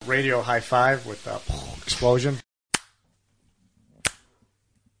Radio high five with the explosion.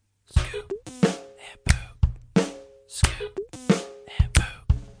 Scoop and poop. Scoop and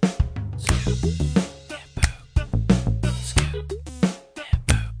poop. Scoop and poop. Scoop and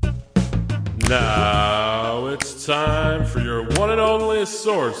poop. Now it's time for your one and only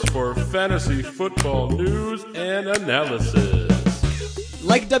source for fantasy football news and analysis.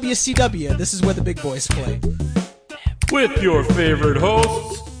 Like WCW, this is where the big boys play. With your favorite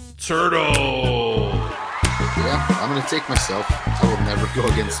hosts, Turtle. Yeah, I'm going to take myself. I will never go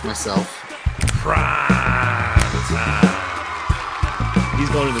against myself. Prime time. He's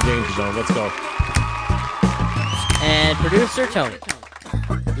going to the danger zone. Let's go. And producer Tony.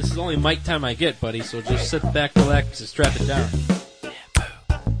 This is only mic time I get, buddy, so just sit back, relax, and strap it down.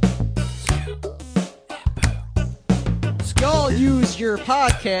 Y'all use your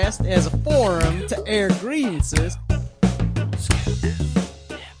podcast as a forum to air grievances.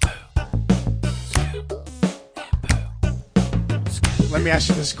 Let me ask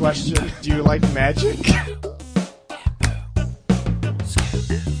you this question. Do you like magic?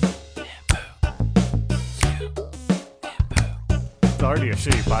 It's already a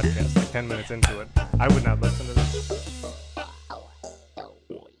shitty podcast, like 10 minutes into it. I would not listen to this.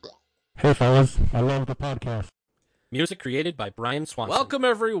 Hey, fellas. I love the podcast. Music created by Brian Swanson. Welcome,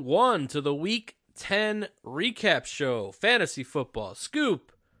 everyone, to the Week 10 recap show. Fantasy football,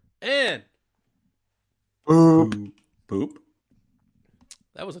 scoop, and... Boop. Poop.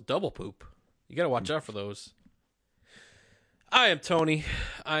 That was a double poop. You got to watch out for those. I am Tony.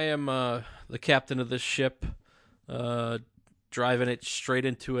 I am the captain of this ship, driving it straight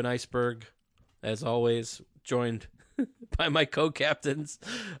into an iceberg, as always, joined by my co-captains.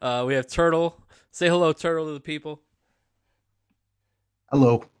 We have Turtle. Say hello, Turtle, to the people.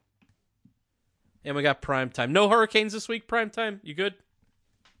 Hello. And we got Primetime. No hurricanes this week, Primetime? You good?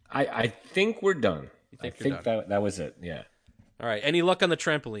 I think we're done. I think that was it, yeah. All right. Any luck on the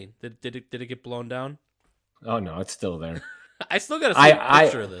trampoline? Did it get blown down? Oh, no, it's still there. I still got to see a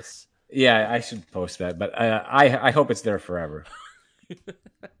picture of this. Yeah, I should post that, but I hope it's there forever.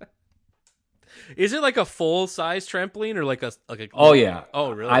 Is it like a full-size trampoline or like a Oh, yeah.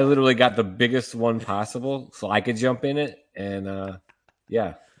 Oh, really? I literally got the biggest one possible so I could jump in it, and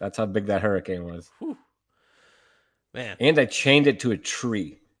yeah, that's how big that hurricane was. Whew. Man. And I chained it to a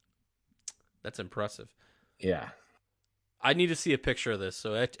tree. That's impressive. Yeah. I need to see a picture of this.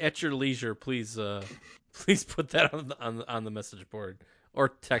 So at your leisure, please put that on the message board or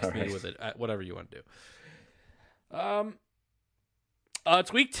text me with it. Whatever you want to do.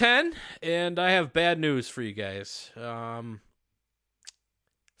 It's week 10, and I have bad news for you guys.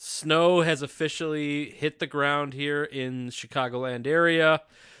 Snow has officially hit the ground here in the Chicagoland area.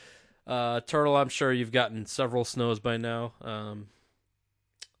 Turtle, I'm sure you've gotten several snows by now.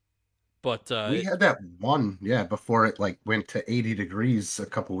 But We had that one, before it went to 80 degrees a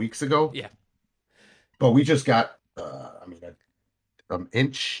couple weeks ago. Yeah. But we just got, an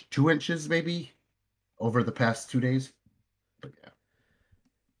inch, 2 inches maybe over the past 2 days. But yeah.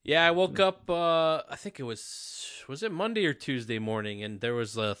 Yeah, I woke up, I think it was it Monday or Tuesday morning, and there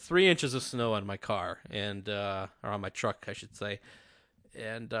was 3 inches of snow on my car, and or on my truck, I should say.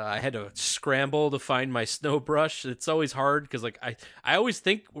 And I had to scramble to find my snow brush. It's always hard because, like, I always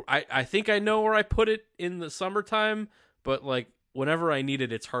think I think I know where I put it in the summertime, but like whenever I need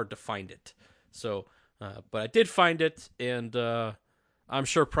it, it's hard to find it. So, but I did find it, and I'm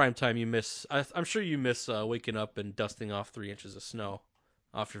sure Primetime you miss. I'm sure you miss waking up and dusting off 3 inches of snow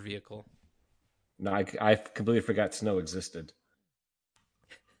off your vehicle. No, I completely forgot snow existed.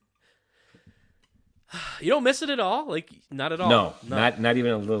 You don't miss it at all? Like, not at all? No. Not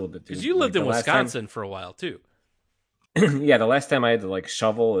even a little bit. Because you lived in Wisconsin for a while, too. Yeah, the last time I had to,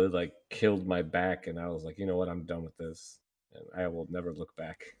 shovel, it, killed my back, and I was like, you know what, I'm done with this. And I will never look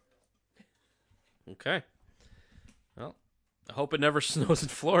back. Okay. Well, I hope it never snows in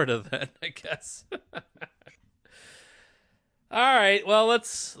Florida then, I guess. All right, well,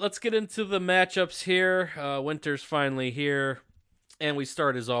 let's get into the matchups here. Winter's finally here, and we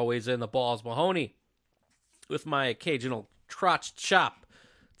start, as always, in the Balls Mahoney with my occasional crotch chop,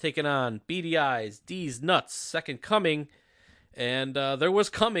 taking on BDI's D's Nuts, second coming. And there was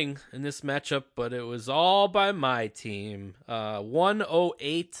coming in this matchup, but it was all by my team.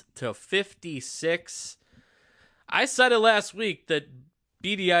 108-56. I said it last week that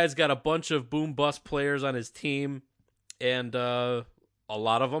BDI's got a bunch of boom-bust players on his team, and a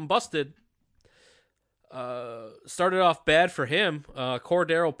lot of them busted. Started off bad for him.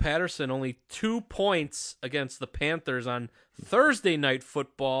 Cordero Patterson, only 2 points against the Panthers on Thursday Night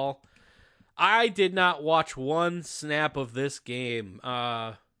Football. I did not watch one snap of this game.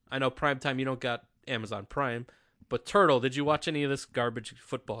 I know Primetime, you don't got Amazon Prime, but Turtle, did you watch any of this garbage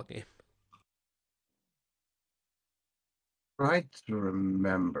football game? Try to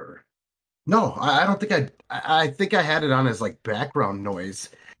remember. No, I don't think I think I had it on as like background noise,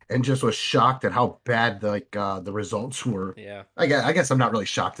 and just was shocked at how bad the results were. Yeah. I guess I'm not really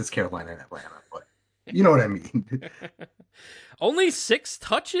shocked. It's Carolina and Atlanta, but you know what I mean. Only 6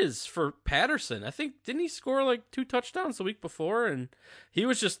 touches for Patterson. I think, didn't he score like 2 touchdowns the week before? And he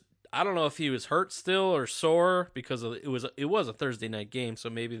was just, I don't know if he was hurt still or sore because it was a Thursday night game, so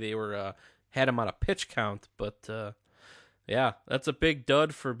maybe they were had him on a pitch count. But yeah, that's a big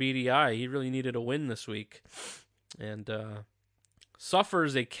dud for BDI. He really needed a win this week, and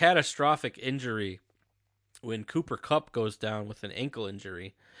suffers a catastrophic injury when Cooper Kupp goes down with an ankle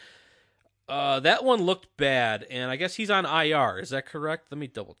injury. That one looked bad, and I guess he's on IR. Is that correct? Let me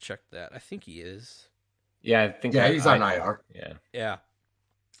double check that. I think he is. Yeah, I think. Yeah, he's on IR. Yeah. Yeah.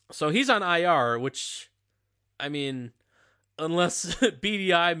 So he's on IR, which, I mean, unless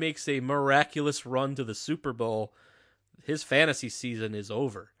BDI makes a miraculous run to the Super Bowl, his fantasy season is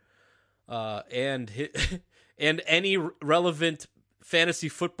over. And any relevant fantasy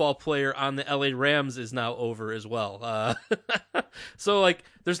football player on the LA Rams is now over as well. So, like,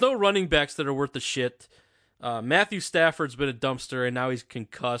 there's no running backs that are worth the shit. Matthew Stafford's been a dumpster, and now he's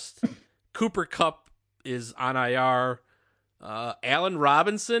concussed. Cooper Kupp is on IR. Allen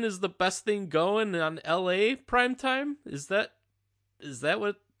Robinson is the best thing going on LA primetime. Is that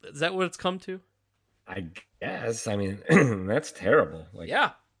what it's come to? I guess. I mean, that's terrible. Like,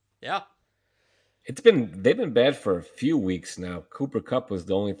 Yeah. they've been bad for a few weeks now. Cooper Kupp was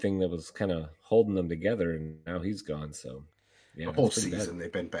the only thing that was kind of holding them together, and now he's gone. So, yeah, The whole it's pretty season bad.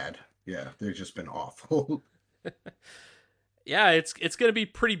 they've been bad. Yeah, they've just been awful. Yeah, it's going to be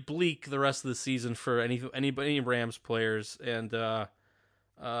pretty bleak the rest of the season for any Rams players, and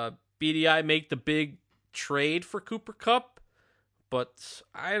BDI make the big trade for Cooper Kupp, but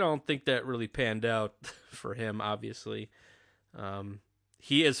I don't think that really panned out for him. Obviously,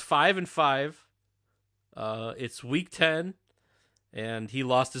 he is 5-5. It's week 10, and he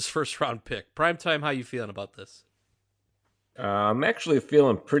lost his first round pick. Primetime, how you feeling about this? I'm actually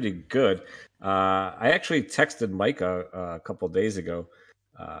feeling pretty good. I actually texted Micah a couple days ago.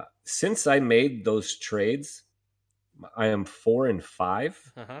 Since I made those trades, I am 4-5.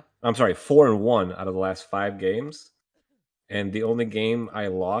 Uh-huh. I'm sorry, 4-1 out of the last 5 games, and the only game I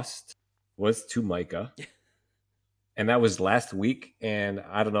lost was to Micah, and that was last week. And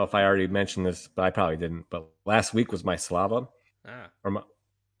I don't know if I already mentioned this, but I probably didn't. But last week was my Slava.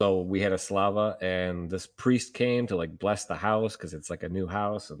 So we had a Slava, and this priest came to like bless the house because it's like a new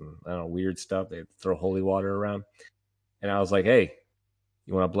house and I don't know, weird stuff. They throw holy water around, and I was like, "Hey,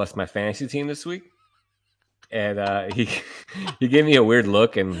 you want to bless my fantasy team this week?" And he gave me a weird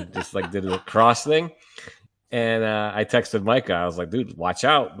look and just like did a cross thing. And I texted Micah. I was like, "Dude, watch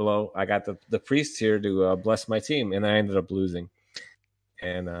out below. I got the priest here to bless my team," and I ended up losing.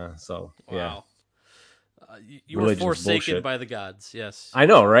 And so yeah. Wow. You were Religion's forsaken bullshit. by the gods. Yes, I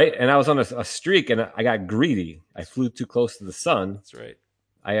know, right? And I was on a streak, and I got greedy. I flew too close to the sun. that's right.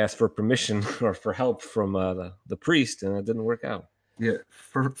 I asked for permission or for help from the priest, and it didn't work out. Yeah,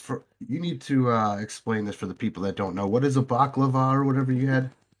 for you need to explain this for the people that don't know. What is a baklava or whatever you had?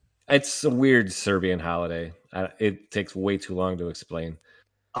 It's a weird Serbian holiday. It takes way too long to explain.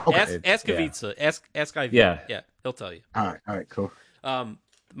 Okay. Ask yeah. Ivica. Ask Ivica. Yeah. He'll tell you. All right, cool.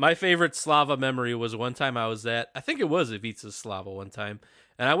 My favorite Slava memory was one time I was I think it was Ivica's Slava one time,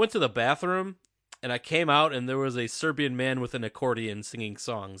 and I went to the bathroom, and I came out, and there was a Serbian man with an accordion singing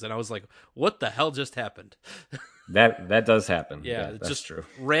songs, and I was like, what the hell just happened? That does happen. Yeah, it's that's just true.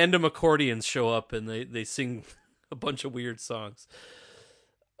 random accordions show up, and they sing a bunch of weird songs.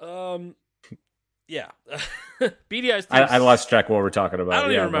 Yeah. BDI's I lost track of what we're talking about. I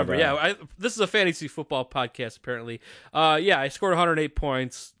don't even but, remember. This is a fantasy football podcast, apparently. I scored 108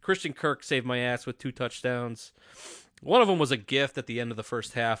 points. Christian Kirk saved my ass with 2 touchdowns. One of them was a gift at the end of the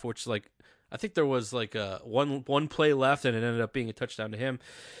first half, which I think there was like one play left, and it ended up being a touchdown to him.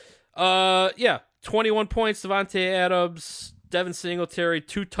 21 points, Devontae Adams, Devin Singletary,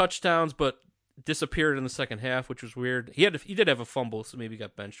 2 touchdowns, but disappeared in the second half, which was weird. He did have a fumble, so maybe he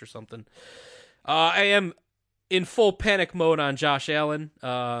got benched or something. I am in full panic mode on Josh Allen.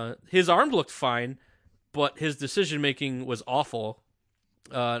 His arm looked fine, but his decision making was awful.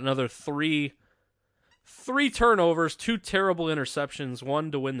 Another three turnovers, 2 terrible interceptions,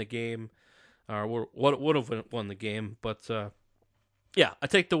 1 to win the game, or what would have won the game. But I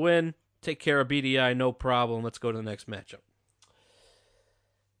take the win. Take care of BDI, no problem. Let's go to the next matchup.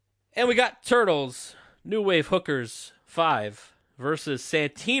 And we got Turtles, New Wave Hookers 5 versus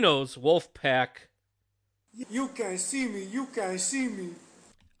Santino's Wolfpack. You can't see me. You can't see me.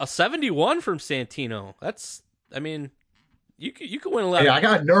 A 71 from Santino. That's, I mean, you could win a lot. Hey, I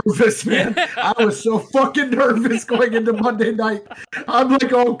got nervous, man. I was so fucking nervous going into Monday night. I'm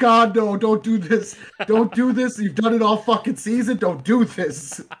like, oh God, no, don't do this. Don't do this. You've done it all fucking season. Don't do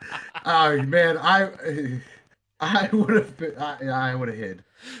this. Man, I would have been, I would have hid.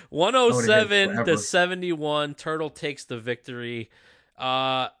 107 to 71. Turtle takes the victory.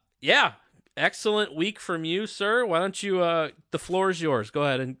 Yeah, excellent week from you, sir. Why don't you, the floor is yours. Go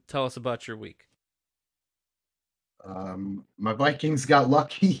ahead and tell us about your week. My Vikings got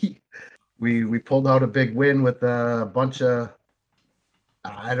lucky. We pulled out a big win with a bunch of,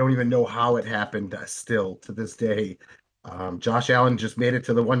 I don't even know how it happened still to this day. Josh Allen just made it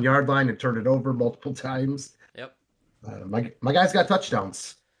to the 1 yard line and turned it over multiple times. Yep. My guys got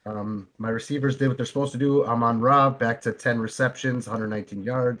touchdowns. My receivers did what they're supposed to do. Amon-Ra back to 10 receptions, 119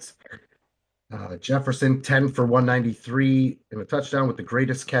 yards. Jefferson 10 for 193 and a touchdown with the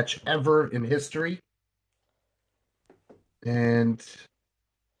greatest catch ever in history. And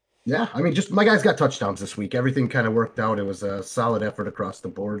yeah, I mean, just my guys got touchdowns this week. Everything kind of worked out. It was a solid effort across the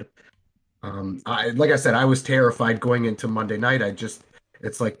board. Like I said, I was terrified going into Monday night.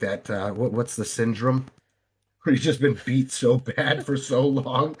 It's like that. What's the syndrome? Where you've just been beat so bad for so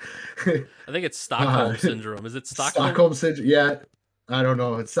long. I think it's Stockholm syndrome. Is it Stockholm? Stockholm syndrome? Yeah. I don't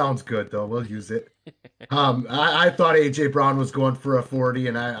know. It sounds good though. We'll use it. I thought AJ Brown was going for a 40,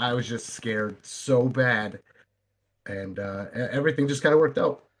 and I was just scared so bad. And everything just kind of worked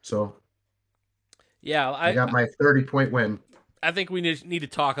out. So yeah, I got my 30-point win. I think we need to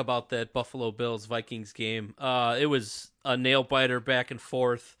talk about that Buffalo Bills Vikings game. It was a nail biter back and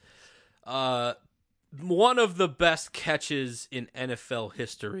forth. One of the best catches in NFL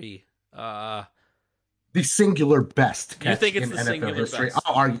history. The singular best catch you think it's in the NFL singular history.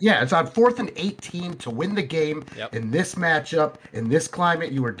 best? Yeah, it's on 4th and 18 to win the game. Yep. In this matchup, in this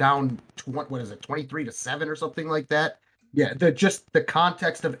climate. You were down 23 to 7 or something like that. Yeah, just the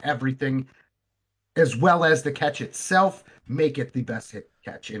context of everything, as well as the catch itself, make it the best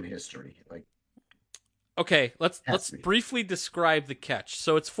catch in history. Like, okay, let's briefly describe the catch.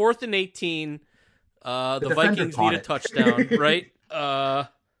 So it's 4th and 18. The Vikings need a touchdown, right?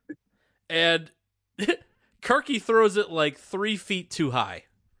 And Kirky throws it like 3 feet too high,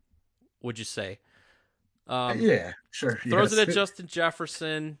 would you say? Yeah, sure. Throws it at Justin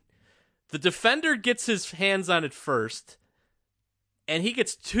Jefferson. The defender gets his hands on it first, and he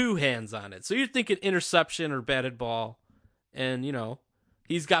gets 2 hands on it. So you're thinking interception or batted ball, and,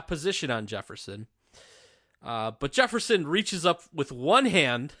 he's got position on Jefferson. But Jefferson reaches up with one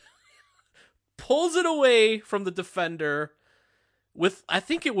hand, pulls it away from the defender with, I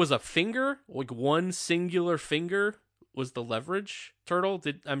think it was a finger, like one singular finger was the leverage. Turtle,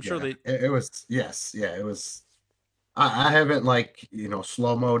 it was, yes, yeah, it was. I haven't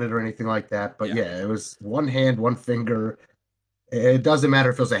slow-moed it or anything like that, but yeah, it was one hand, one finger. It doesn't matter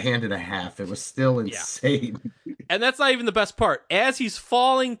if it was a hand and a half. It was still insane. Yeah. And that's not even the best part. As he's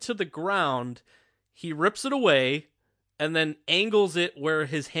falling to the ground, he rips it away and then angles it where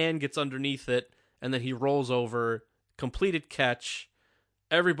his hand gets underneath it, and then he rolls over. Completed catch.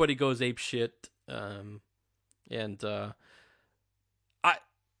 Everybody goes apeshit. The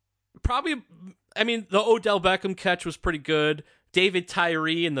Odell Beckham catch was pretty good. David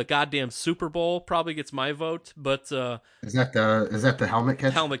Tyree in the goddamn Super Bowl probably gets my vote, but is that the helmet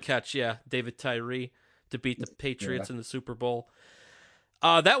catch? Helmet catch, yeah. David Tyree to beat the Patriots in the Super Bowl.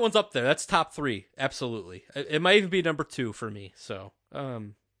 That one's up there. That's top 3, absolutely. It might even be number 2 for me. So,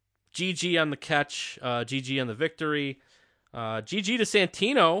 GG on the catch, GG on the victory, GG to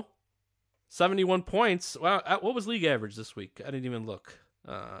Santino, 71 points. Wow, what was league average this week? I didn't even look.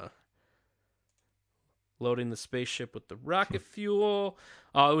 Loading the spaceship with the rocket fuel.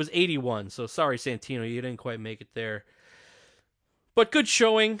 It was 81. So sorry, Santino, you didn't quite make it there. But good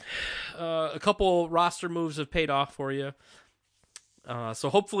showing. A couple roster moves have paid off for you. So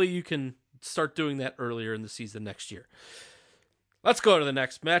hopefully you can start doing that earlier in the season next year. Let's go to the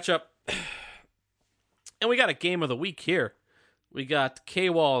next matchup. And we got a game of the week here. We got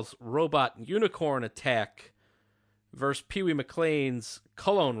K-Wall's Robot Unicorn Attack versus Pee Wee McLean's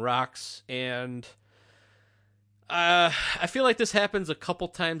Cologne Rocks. And I feel like this happens a couple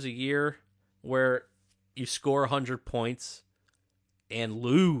times a year where you score 100 points and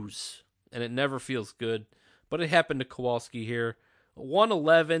lose, and it never feels good. But it happened to Kowalski here.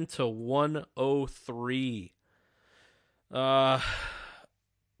 111 to 103.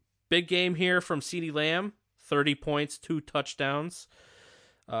 Big game here from CeeDee Lamb. 30 points, 2 touchdowns.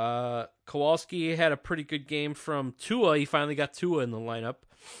 Kowalski had a pretty good game from Tua. He finally got Tua in the lineup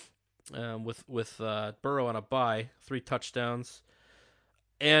with Burrow on a bye, 3 touchdowns.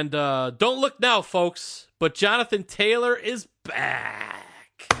 And don't look now, folks, but Jonathan Taylor is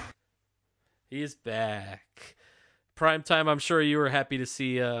back. He is back. Primetime, I'm sure you were happy to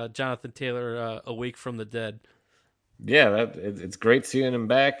see Jonathan Taylor awake from the dead. Yeah, it's great seeing him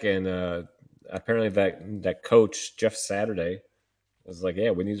back. And apparently that coach, Jeff Saturday, was like, yeah,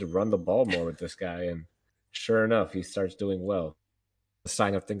 we need to run the ball more with this guy. And sure enough, he starts doing well. A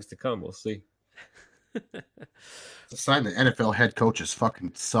sign of things to come. We'll see. It's a sign that NFL head coaches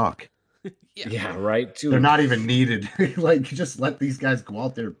fucking suck. Yeah, right. Too. They're not even needed. Like, just let these guys go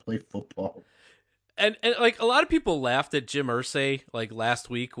out there and play football. And like a lot of people laughed at Jim Irsay like last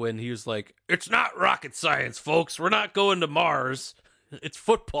week when he was like, "It's not rocket science, folks. We're not going to Mars. It's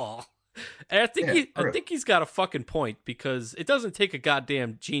football." And I think he's got a fucking point, because it doesn't take a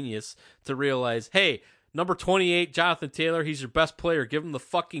goddamn genius to realize, hey, number 28, Jonathan Taylor, he's your best player. Give him the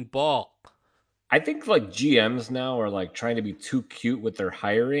fucking ball. I think like GMs now are like trying to be too cute with their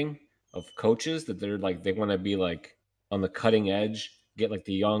hiring of coaches, that they're like, they want to be like on the cutting edge, get like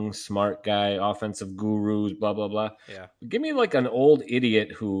the young, smart guy, offensive gurus, blah, blah, blah. Yeah. Give me like an old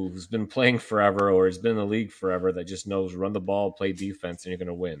idiot who's been playing forever or has been in the league forever that just knows run the ball, play defense, and you're going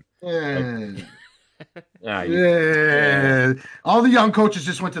to win. All the young coaches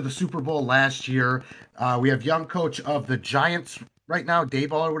just went to the Super Bowl last year. We have young coach of the Giants right now,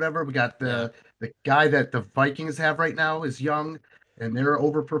 Dayball or whatever. We got the guy that the Vikings have right now is young, and they're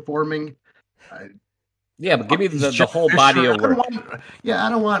overperforming. Yeah, but give me the whole body of work. I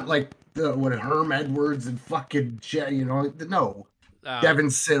don't want like Herm Edwards and fucking no. Devin,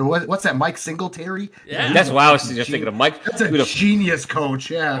 what's that? Mike Singletary? Yeah, that's why I was just thinking of Mike. That's a genius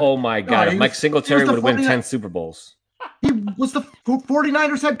coach. Yeah. Oh my god, if Mike Singletary would win 10 Super Bowls. He was the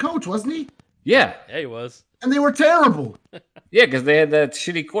 49ers head coach, wasn't he? Yeah, he was, and they were terrible. Yeah, because they had that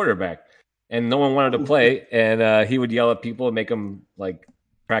shitty quarterback, and no one wanted to play, and he would yell at people and make them like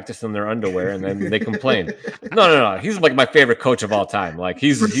practice in their underwear, and then they complained. No. He's like my favorite coach of all time. Like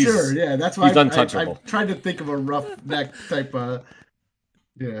he's sure. Yeah, that's why he's untouchable. I'm trying to think of a rough neck type of.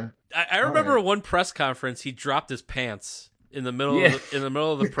 Yeah, I remember one press conference he dropped his pants in the middle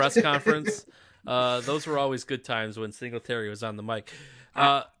of the press conference. Those were always good times when Singletary was on the mic.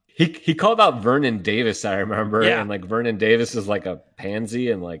 He called out Vernon Davis, I remember, and like Vernon Davis is like a pansy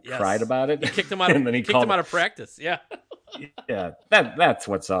and like cried about it. He kicked him out, and then he kicked him out of practice. Yeah, yeah, that's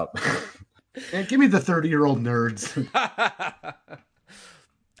what's up. Man, give me the 30-year-old nerds.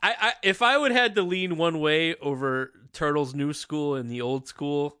 If I would had to lean one way over Turtle's new school and the old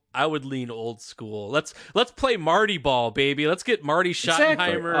school, I would lean old school. Let's play Marty ball, baby. Let's get Marty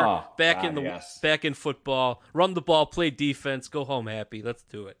Schottenheimer back in football. Run the ball, play defense, go home happy. Let's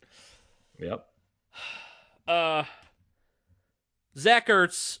do it. Yep. Zach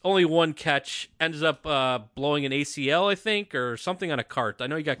Ertz, only one catch, ends up blowing an ACL, I think, or something on a cart. I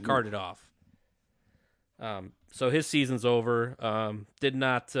know he got carted off. So his season's over. Did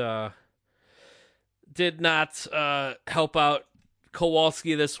not help out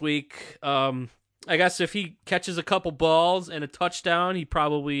Kowalski this week. I guess if he catches a couple balls and a touchdown, he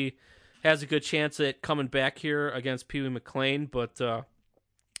probably has a good chance at coming back here against Pee Wee McLean, but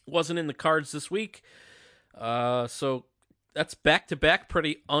wasn't in the cards this week. So that's back-to-back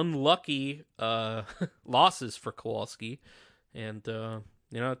pretty unlucky losses for Kowalski. And,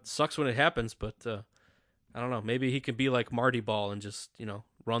 it sucks when it happens, but I don't know. Maybe he can be like Marty Ball and just,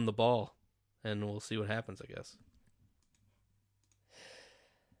 run the ball, and we'll see what happens, I guess.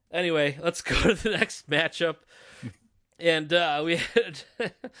 Anyway, let's go to the next matchup. And we had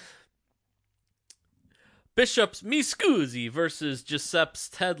Bishop's Me Scusi versus Giuseppe's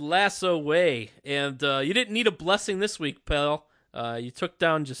Ted Lasso Way. And you didn't need a blessing this week, pal. You took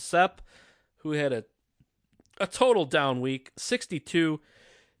down Giuseppe, who had a total down week,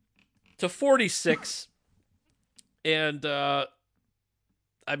 62-46. And,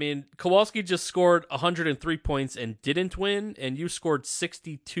 Kowalski just scored 103 points and didn't win, and you scored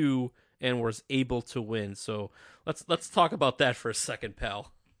 62 and was able to win. So let's talk about that for a second,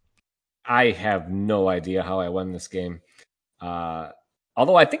 pal. I have no idea how I won this game.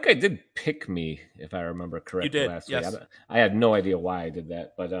 Although I think I did pick me, if I remember correctly, you did, last yes. week. I had no idea why I did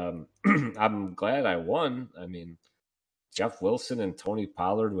that, but I'm glad I won. I mean, Jeff Wilson and Tony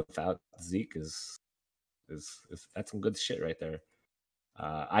Pollard without Zeke is that's some good shit right there.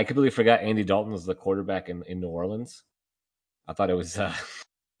 I completely forgot Andy Dalton was the quarterback in New Orleans. I thought it was. I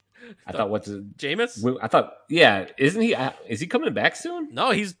thought what's it, Jameis? I thought, yeah, isn't he? Is he coming back soon? No,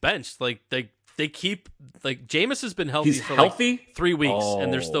 he's benched. Like they they keep like Jameis has been healthy He's for healthy? like 3 weeks,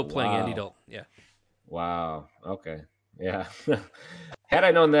 and they're Oh, still playing Andy wow. Dalton. Yeah. Wow. Okay. Yeah. Had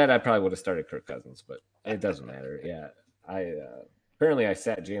I known that, I probably would have started Kirk Cousins, but it doesn't matter. Yeah. I apparently I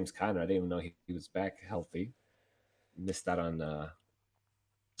sat James Conner. I didn't even know he was back healthy. Missed out on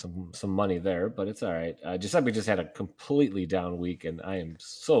some money there, but it's all right. Giuseppe just had a completely down week, and I am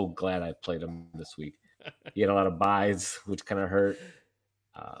so glad I played him this week. He had a lot of buys, which kind of hurt.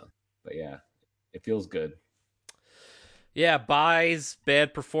 But yeah, it feels good. Yeah, buys,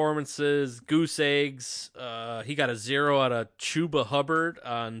 bad performances, goose eggs. He got a 0 out of Chuba Hubbard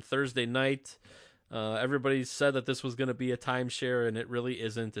on Thursday night. Everybody said that this was going to be a timeshare, and it really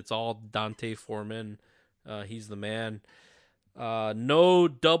isn't. It's all Dante Foreman. He's the man. No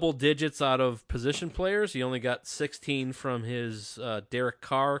double digits out of position players. He only got 16 from his Derek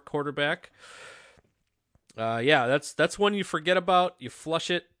Carr quarterback. Yeah, that's one you forget about. You flush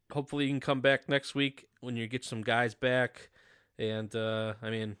it. Hopefully you can come back next week when you get some guys back. And I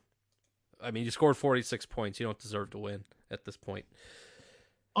mean, you scored 46 points. You don't deserve to win at this point.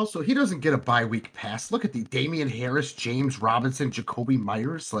 Also, he doesn't get a bye week pass. Look at the Damian Harris, James Robinson, Jacoby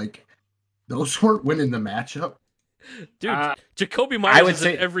Myers. Like, those weren't winning the matchup. Dude, Jacoby Myers would is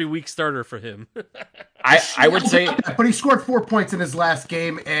say- an every week starter for him. I would say But he scored 4 points in his last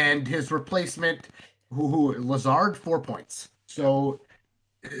game, and his replacement, who Lazard, 4 points. So,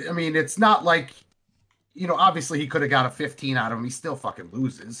 I mean, it's not like, obviously he could have got a 15 out of him. He still fucking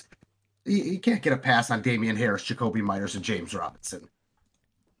loses. He can't get a pass on Damian Harris, Jacoby Myers, and James Robinson.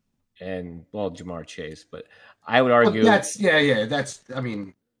 and Jamar Chase, but I would argue That's he's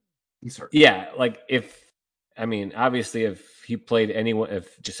hurt. Yeah, like obviously if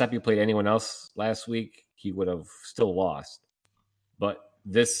Giuseppe played anyone else last week, he would have still lost. But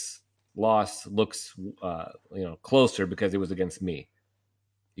this loss looks closer because it was against me.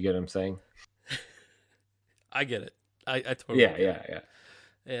 You get what I'm saying? I get it. I totally Yeah, get it. yeah.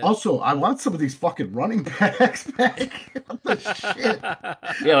 Yeah. Also, I want some of these fucking running backs back. What the shit?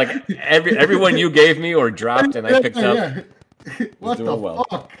 Yeah, like everyone you gave me or dropped and I picked up. Yeah. What the doing well.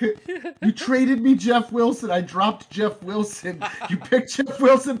 fuck? You traded me Jeff Wilson. I dropped Jeff Wilson. You picked Jeff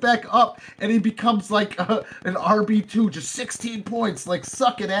Wilson back up, and he becomes like an RB2, just 16 points. Like,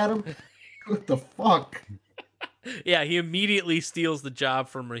 suck it, Adam. What the fuck? Yeah, he immediately steals the job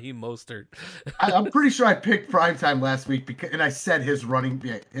from Raheem Mostert. I'm pretty sure I picked primetime last week and I said his running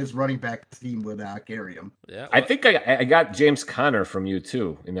back team would carry him. Yeah, I think I got James Conner from you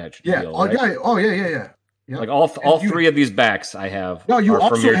too in that Yeah. deal. Oh right? yeah. Oh yeah. Yep. Like all three of these backs I have. No, you are from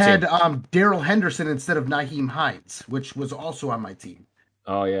also your had team. Daryl Henderson instead of Naheem Hines, which was also on my team.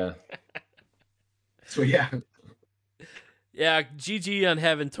 Oh yeah. So yeah. Yeah, GG on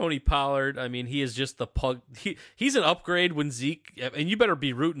having Tony Pollard. I mean, he is just the pug. He's an upgrade when Zeke, and you better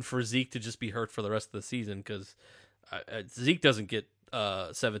be rooting for Zeke to just be hurt for the rest of the season because Zeke doesn't get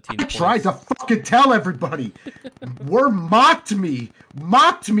 17 I points. tried to fucking tell everybody. Worm mocked me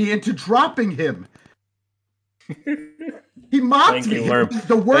into dropping him. He mocked Thank me. you, Worm.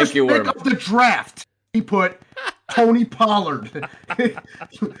 The worst Thank you, pick Worm. of the draft. He put Tony Pollard.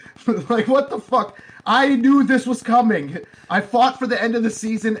 Like, what the fuck? I knew this was coming. I fought for the end of the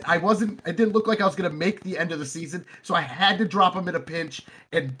season. It didn't look like I was going to make the end of the season, so I had to drop him in a pinch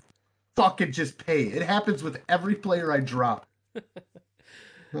and fucking just pay. It happens with every player I drop.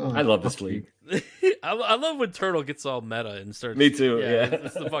 Oh, I love this fuck league. I love when Turtle gets all meta and starts. Me too, yeah.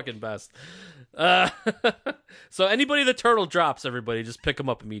 It's the fucking best. So anybody the Turtle drops, everybody just pick them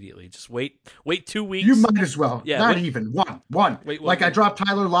up immediately. Just wait 2 weeks. You might as well. Yeah, Not wait- even. One. Wait, like, wait. I dropped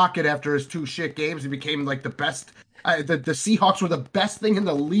Tyler Lockett after his 2 shit games. He became, like, the best. The Seahawks were the best thing in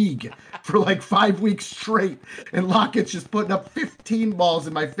the league for, like, 5 weeks straight. And Lockett's just putting up 15 balls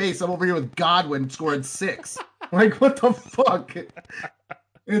in my face. I'm over here with Godwin scoring 6. Like, what the fuck?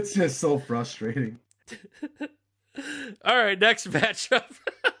 It's just so frustrating. All right, next matchup.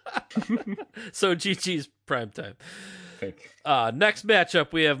 So GG's primetime. Next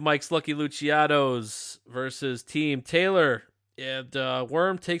matchup, we have Mike's Lucky Lucianos versus Team Taylor. And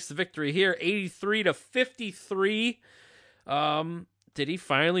Worm takes the victory here, 83-53. Did he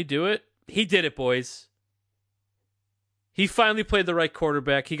finally do it? He did it, boys. He finally played the right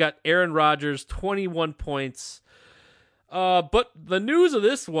quarterback. He got Aaron Rodgers, 21 points. But the news of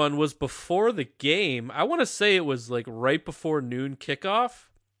this one was before the game. I want to say it was like right before noon kickoff.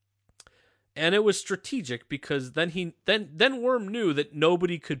 And it was strategic because then Worm knew that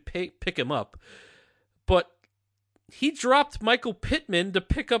nobody could pick him up. But he dropped Michael Pittman to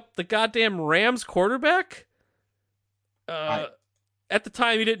pick up the goddamn Rams quarterback. At the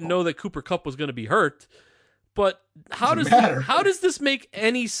time, he didn't know that Cooper Kupp was going to be hurt. But how Doesn't matter. how does this make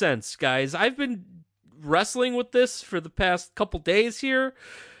any sense, guys? I've been wrestling with this for the past couple days here.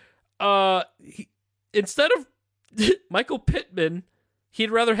 Instead of Michael Pittman,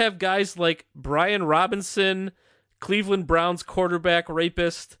 he'd rather have guys like Brian Robinson, Cleveland Browns quarterback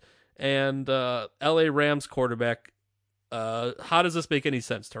rapist, and LA Rams quarterback. How does this make any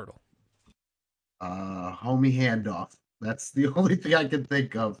sense, Turtle? Homie handoff. That's the only thing I can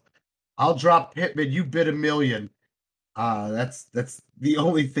think of. I'll drop Pittman. You bid $1 million. That's the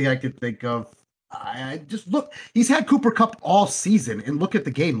only thing I could think of. I just look. He's had Cooper Kupp all season, and look at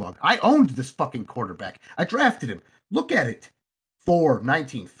the game log. I owned this fucking quarterback. I drafted him. Look at it. 4,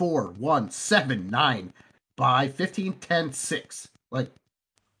 19, 4, 1, 7, 9, by 15, 10, 6. Like,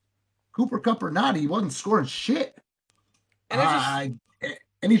 Cooper Kupp or not, he wasn't scoring shit. And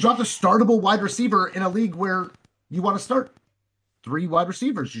he dropped a startable wide receiver in a league where you want to start 3 wide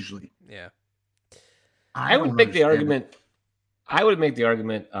receivers usually. Yeah. I would make the argument. I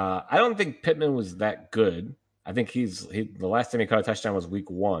don't think Pittman was that good. I think the last time he caught a touchdown was week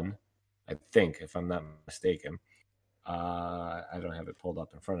 1, I think, if I'm not mistaken. I don't have it pulled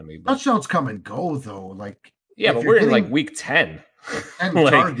up in front of me. But... Touchdowns come and go, though. Like, yeah, but we're in like week 10. And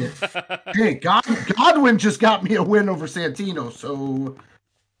target. Hey, Godwin just got me a win over Santino, so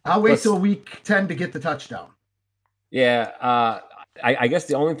I'll wait till week 10 to get the touchdown. Yeah, I guess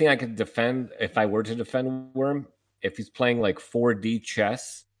the only thing I could defend, if I were to defend Worm, if he's playing like 4D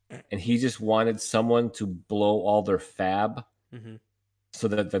chess and he just wanted someone to blow all their fab so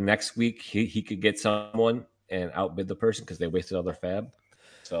that the next week he could get someone and outbid the person because they wasted all their fab.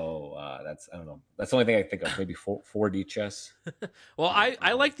 So I don't know. That's the only thing I think of. Maybe 4D chess. Well,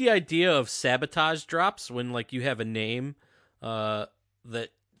 I like the idea of sabotage drops when like you have a name that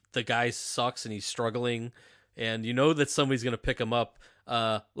the guy sucks and he's struggling and you know that somebody's going to pick him up.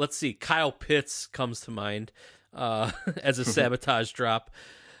 Let's see. Kyle Pitts comes to mind as a sabotage drop.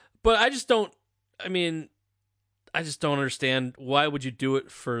 But I just don't understand why would you do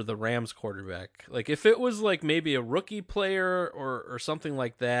it for the Rams quarterback? Like if it was like maybe a rookie player or something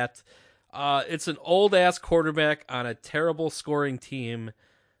like that, it's an old ass quarterback on a terrible scoring team.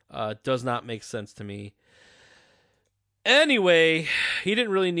 Does not make sense to me. Anyway, he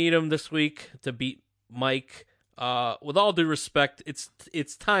didn't really need him this week to beat Mike. With all due respect,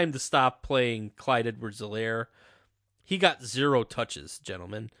 it's time to stop playing Clyde Edwards-Helaire. He got 0 touches,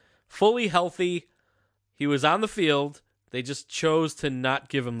 gentlemen. Fully healthy. He was on the field. They just chose to not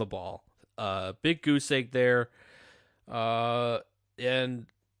give him the ball. Big goose egg there. And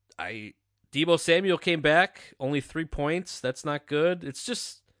Deebo Samuel came back. Only 3 points. That's not good. It's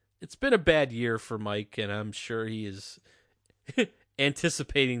been a bad year for Mike, and I'm sure he is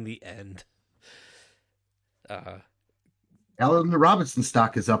anticipating the end. Allen Robinson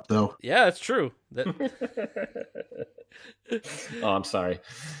stock is up, though. Yeah, that's true. Oh, I'm sorry.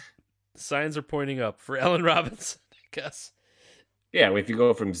 Signs are pointing up for Allen Robinson, I guess. Yeah, if you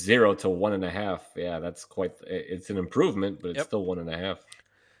go from 0 to 1.5, yeah, that's it's an improvement, but it's still 1.5.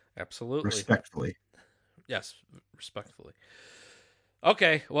 Absolutely. Respectfully. Yes, respectfully.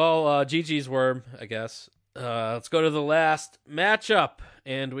 Okay, well, GG's Worm, I guess. Let's go to the last matchup,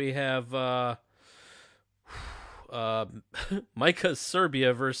 and we have Micah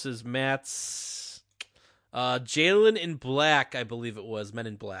Serbia versus Matt's Jalen in Black, I believe it was, Men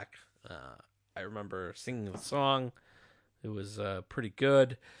in Black. I remember singing the song. It was pretty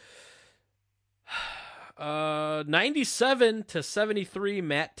good. 97-73,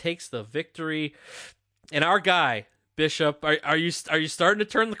 Matt takes the victory. And our guy, Bishop, are you starting to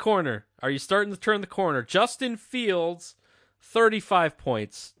turn the corner? Are you starting to turn the corner? Justin Fields, 35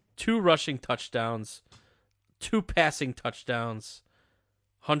 points, 2 rushing touchdowns, 2 passing touchdowns,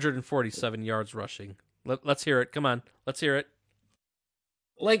 147 yards rushing. Let's hear it. Come on, let's hear it.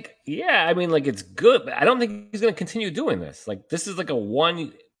 Like, yeah, I mean, like, it's good, but I don't think he's going to continue doing this. Like, this is like a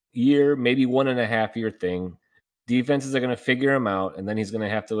 1 year, maybe 1.5 year thing. Defenses are going to figure him out, and then he's going to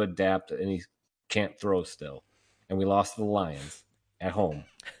have to adapt, and he can't throw still. And we lost to the Lions at home.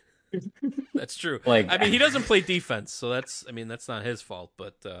 That's true. Like, I mean, he doesn't play defense, so that's not his fault.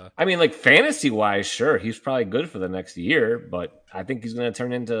 But I mean, like, fantasy-wise, sure, he's probably good for the next year, but I think he's going to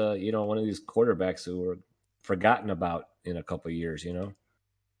turn into, one of these quarterbacks who are forgotten about in a couple of years,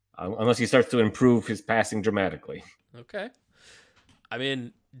 unless he starts to improve his passing dramatically. Okay. I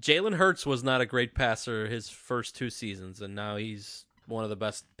mean, Jalen Hurts was not a great passer his first 2 seasons, and now he's one of the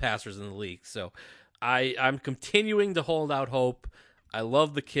best passers in the league. So I'm continuing to hold out hope. I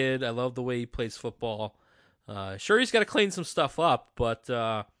love the kid. I love the way he plays football. Sure, he's got to clean some stuff up, but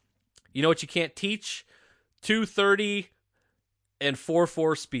you know what you can't teach? 230 and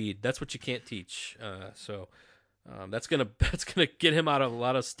 4.4 speed. That's what you can't teach. That's gonna get him out of a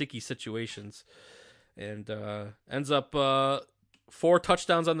lot of sticky situations, and ends up 4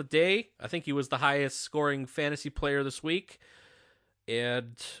 touchdowns on the day. I think he was the highest scoring fantasy player this week,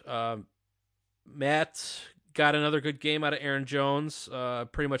 and Matt got another good game out of Aaron Jones,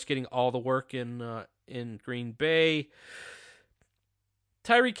 pretty much getting all the work in Green Bay.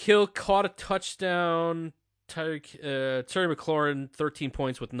 Tyreek Hill caught a touchdown. Terry McLaurin 13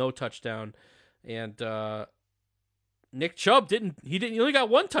 points with no touchdown, and Nick Chubb he only got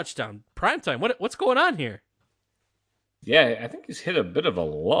 1 touchdown. Primetime. What's going on here? Yeah, I think he's hit a bit of a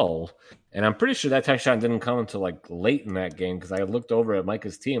lull, and I'm pretty sure that touchdown didn't come until like late in that game because I looked over at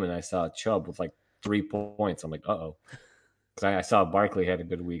Micah's team and I saw Chubb with like 3 points. I'm like, uh-oh, because I saw Barkley had a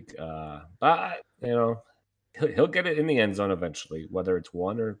good week. But he'll get it in the end zone eventually, whether it's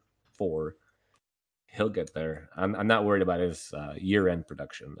 1 or 4. He'll get there. I'm not worried about his year-end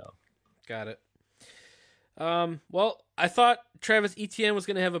production though. Got it. Well, I thought Travis Etienne was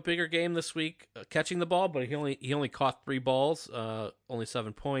going to have a bigger game this week catching the ball, but he only caught 3 balls, only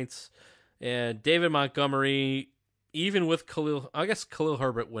 7 points. And David Montgomery, even with Khalil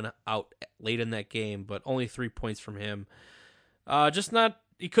Herbert went out late in that game, but only 3 points from him.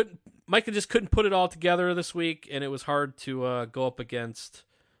 Micah just couldn't put it all together this week, and it was hard to go up against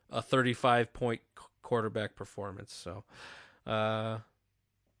a 35-point quarterback performance. So,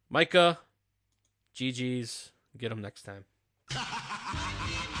 Micah, GG's, get him next time.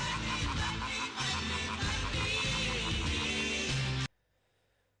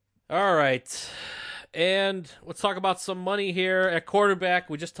 All right, and let's talk about some money here at quarterback.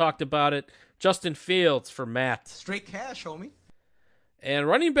 We just talked about it. Justin Fields for Matt. Straight cash, homie. And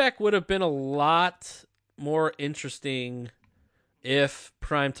running back would have been a lot more interesting if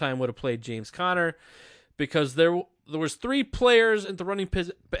Primetime would have played James Conner, because there was 3 players in the running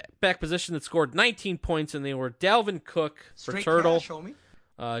back position that scored 19 points, and they were Dalvin Cook for Straight Turtle, cash, homie.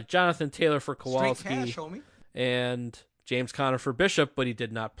 Jonathan Taylor for Straight Kowalski, cash, homie. and James Conner for Bishop, but he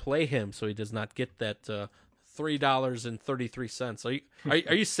did not play him, so he does not get that $3.33.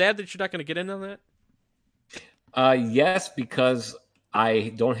 Are you sad that you're not going to get in on that? Yes, because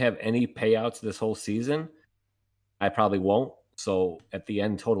I don't have any payouts this whole season. I probably won't. So at the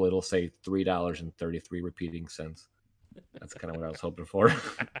end total, it'll say $3.33 repeating cents. That's kind of what I was hoping for.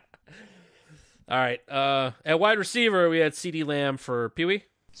 All right. At wide receiver, we had CeeDee Lamb for Pee Wee.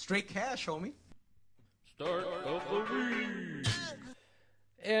 Straight cash, homie. Start of the week.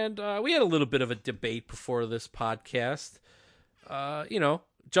 And we had a little bit of a debate before this podcast.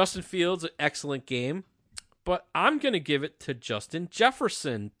 Justin Fields, an excellent game. But I'm going to give it to Justin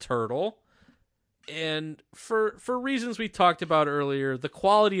Jefferson, Turtle. And for reasons we talked about earlier, the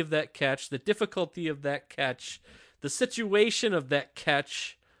quality of that catch, the difficulty of that catch, the situation of that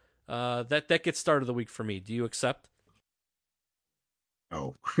catch, that gets start of the week for me. Do you accept?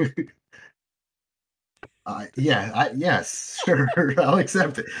 Oh. Yes, sure, I'll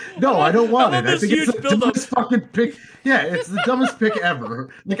accept it. No, I don't want it. I think it's the dumbest fucking pick. Yeah, it's the dumbest pick ever.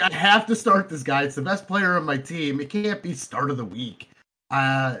 Like, I have to start this guy. It's the best player on my team. It can't be start of the week.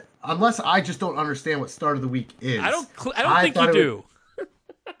 Unless I just don't understand what start of the week is. I don't think you do.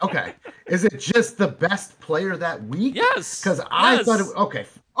 Okay. Is it just the best player that week? Yes. Because I thought okay.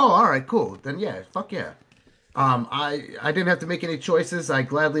 Oh, all right, cool. Then yeah, fuck yeah. I didn't have to make any choices. I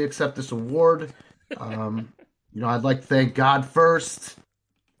gladly accept this award. I'd like to thank God first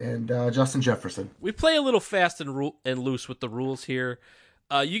and Justin Jefferson. We play a little fast and loose with the rules here.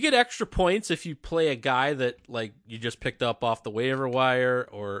 You get extra points if you play a guy that like you just picked up off the waiver wire,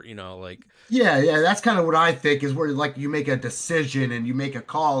 or Yeah, that's kind of what I think is where like you make a decision and you make a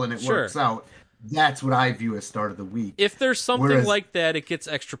call and it works out. That's what I view as start of the week. If there's something like that, it gets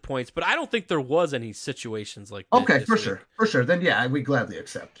extra points. But I don't think there was any situations like that. Okay, for sure. Then yeah, we gladly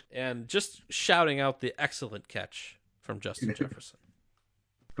accept. And just shouting out the excellent catch from Justin Jefferson.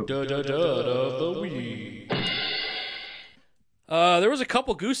 Of the week. There was a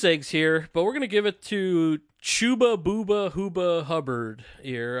couple goose eggs here, but we're gonna give it to Chuba Booba Hooba Hubbard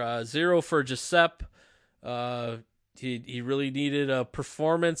here. 0 for Giuseppe. He really needed a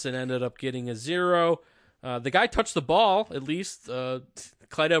performance and ended up getting a 0. The guy touched the ball, at least.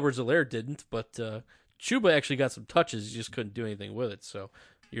 Clyde Edwards-Helaire didn't, but Chuba actually got some touches. He just couldn't do anything with it, so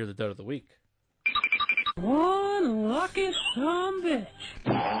you're the dud of the week. One lucky son bitch.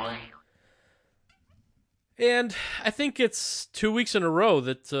 And I think it's 2 weeks in a row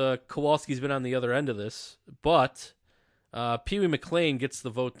that Kowalski's been on the other end of this, but Pee Wee McLean gets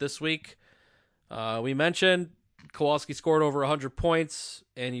the vote this week. We mentioned Kowalski scored over 100 points,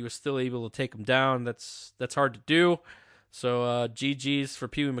 and he was still able to take him down. That's hard to do. So GG's for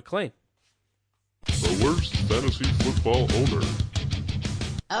Pee Wee McLean. The worst fantasy football owner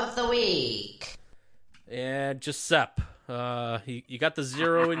of the week. And Giuseppe. You got the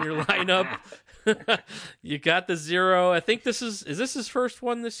 0 in your lineup. You got the 0. I think is this his first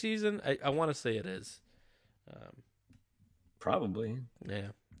one this season? I want to say it is. Probably. Yeah.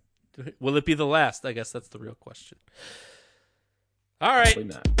 Will it be the last? I guess that's the real question. All right. Probably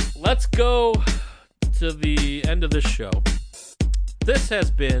not. Let's go to the end of this show. This has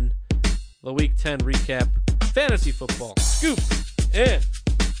been the Week 10 recap. Fantasy football. Scoop and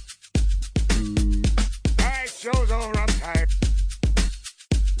All right, show's over. I'm tired.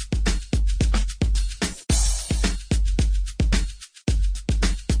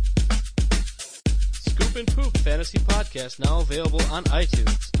 Scoop and Poop Fantasy Podcast now available on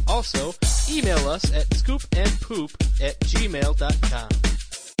iTunes. Also, email us at scoopandpoop@gmail.com.